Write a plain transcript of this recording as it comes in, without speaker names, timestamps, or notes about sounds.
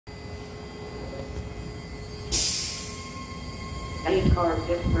8-car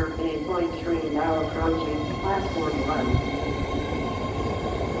Pittsburgh A point train now approaching platform 1.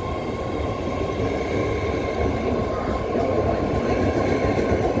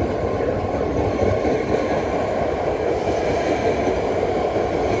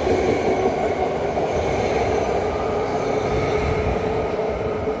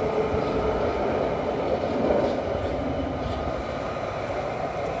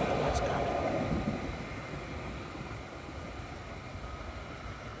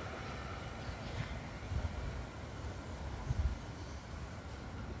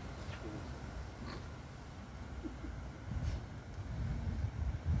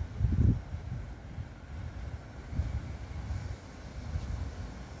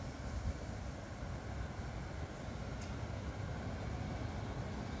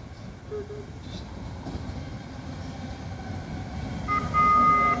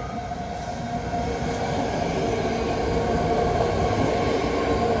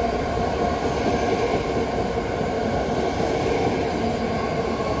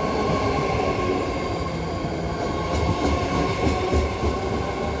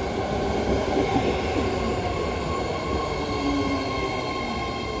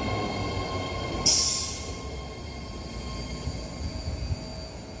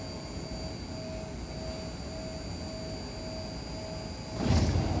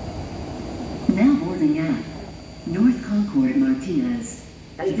 Now boarding out. North Concord Martinez.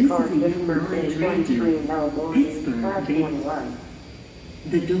 This is a yellow line train to Pittsburgh Bay.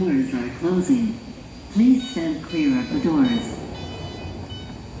 The doors are closing. Please stand clear of the doors.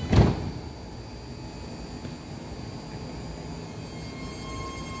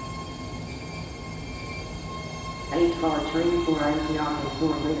 Eight-car train for Antioch in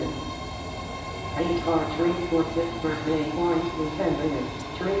 4 minutes. 8-car train for Pittsburgh Bay points in 10 minutes.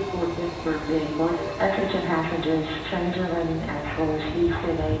 Train for Pittsburgh Bay points. Attention passengers, trains are running at slower speeds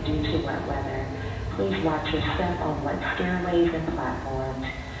today due to wet weather. Please watch your step on wet stairways and platforms.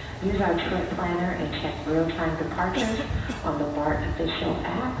 Use our trip planner and check real-time departures on the BART official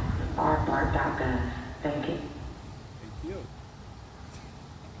app or BART.gov. Thank you. Thank you.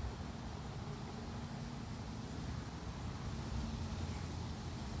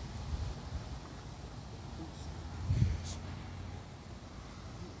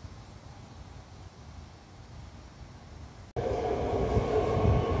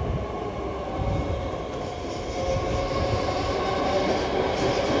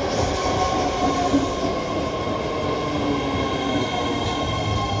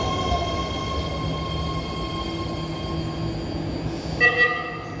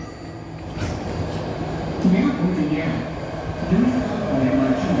 Now boarding out. North Concord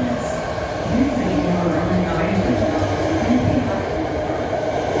Martinez. This is a yellow line train to Antioch.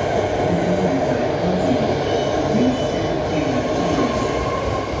 The doors are closing. Please stand clear of doors.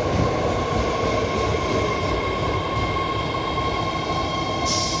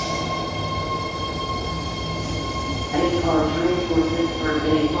 Eight-car train for Pittsburgh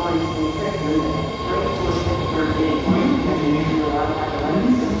Bay points in 10 minutes. Train for Pittsburgh Bay points to arrive at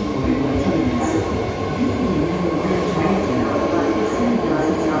 11:50.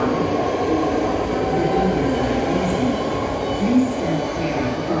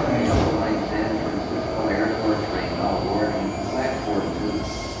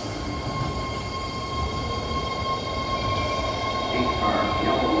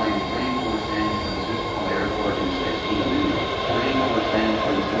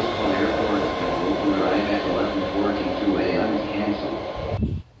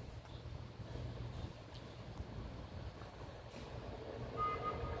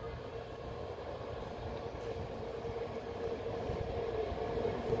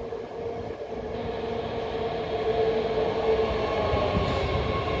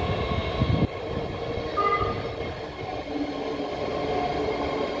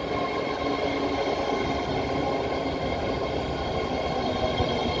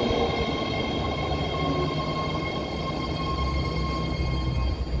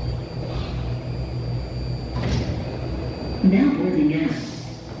 Now boarding out.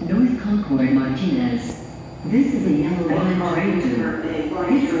 North Concord Martinez. This is a yellow line train to Pittsburgh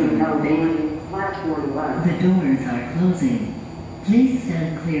Bay. Platform 1. The doors are closing. Please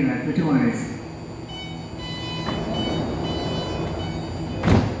stand clear of the doors.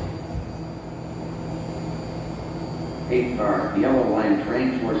 Eight-car Yellow Line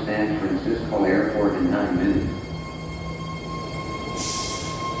train for San Francisco Airport in 9 minutes.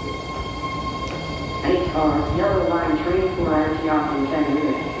 8-car Yellow Line train for Antioch in 10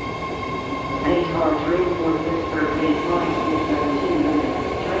 minutes. 8-car train for Pittsburgh Bay points in 17 minutes.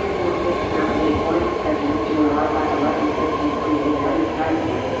 Train for Pittsburgh Bay points scheduled to arrive at 11:53 a.m.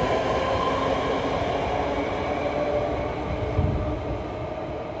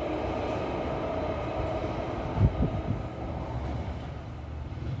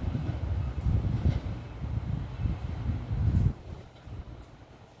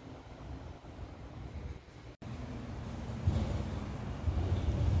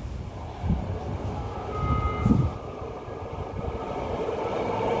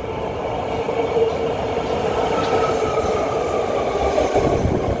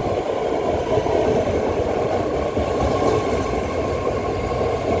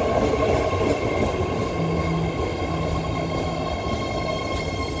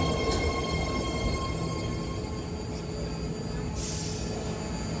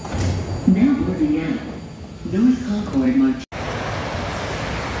 Now moving in. North Concord, Montana.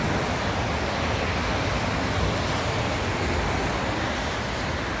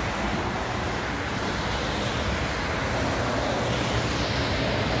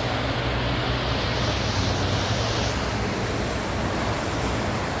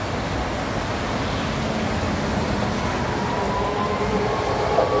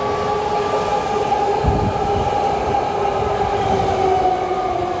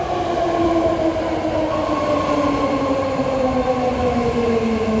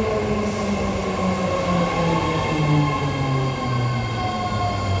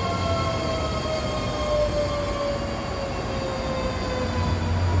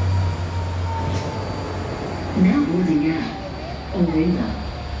 Now moving out. Orinda.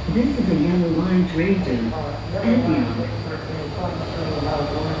 This is a yellow line train to Antioch.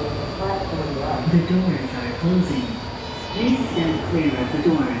 The doors are closing. Please stand clear of the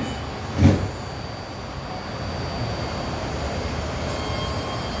doors.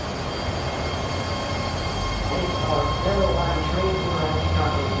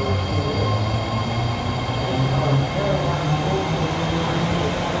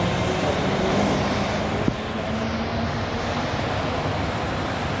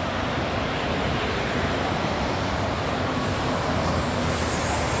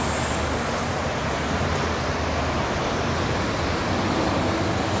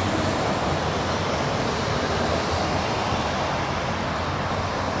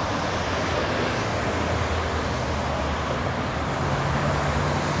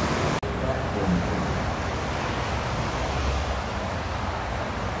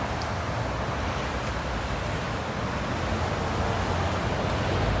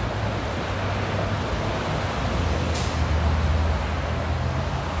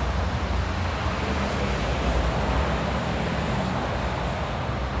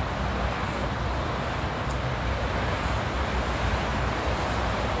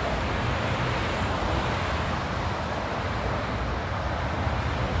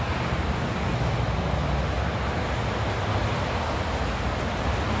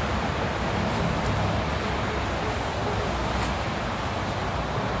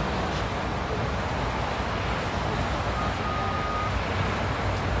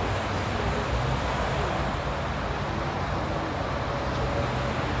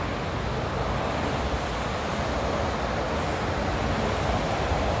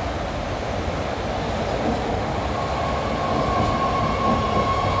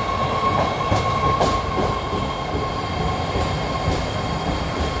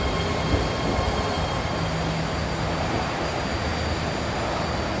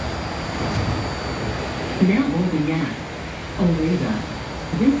 Now moving out. Orinda.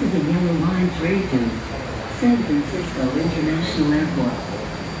 This is a yellow line train to San Francisco International Airport.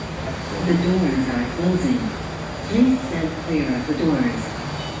 The doors are closing. Please stand clear of the doors.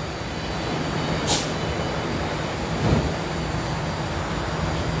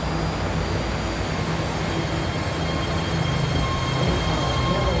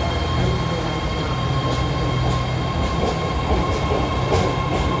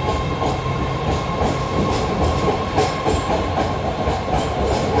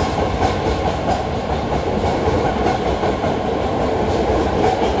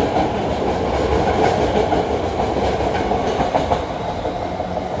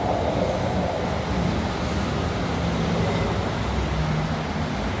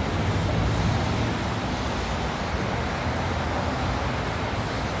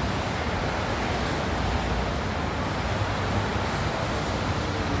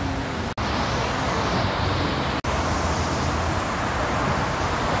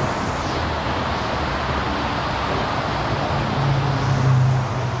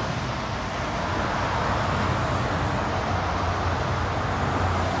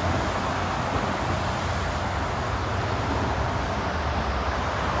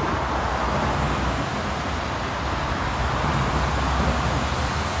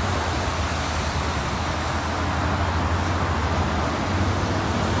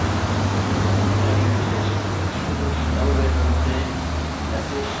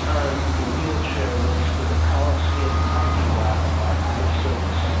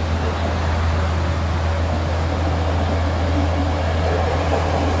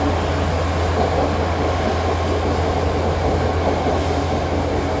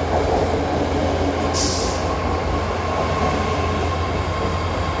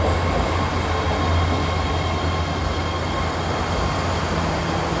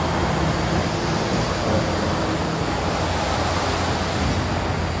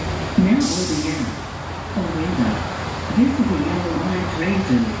 Now moving out. Orinda. This is a yellow line train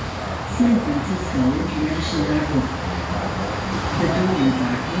to San Francisco International Airport. The doors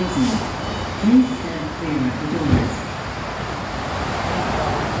are closing. Please stand clear of the doors.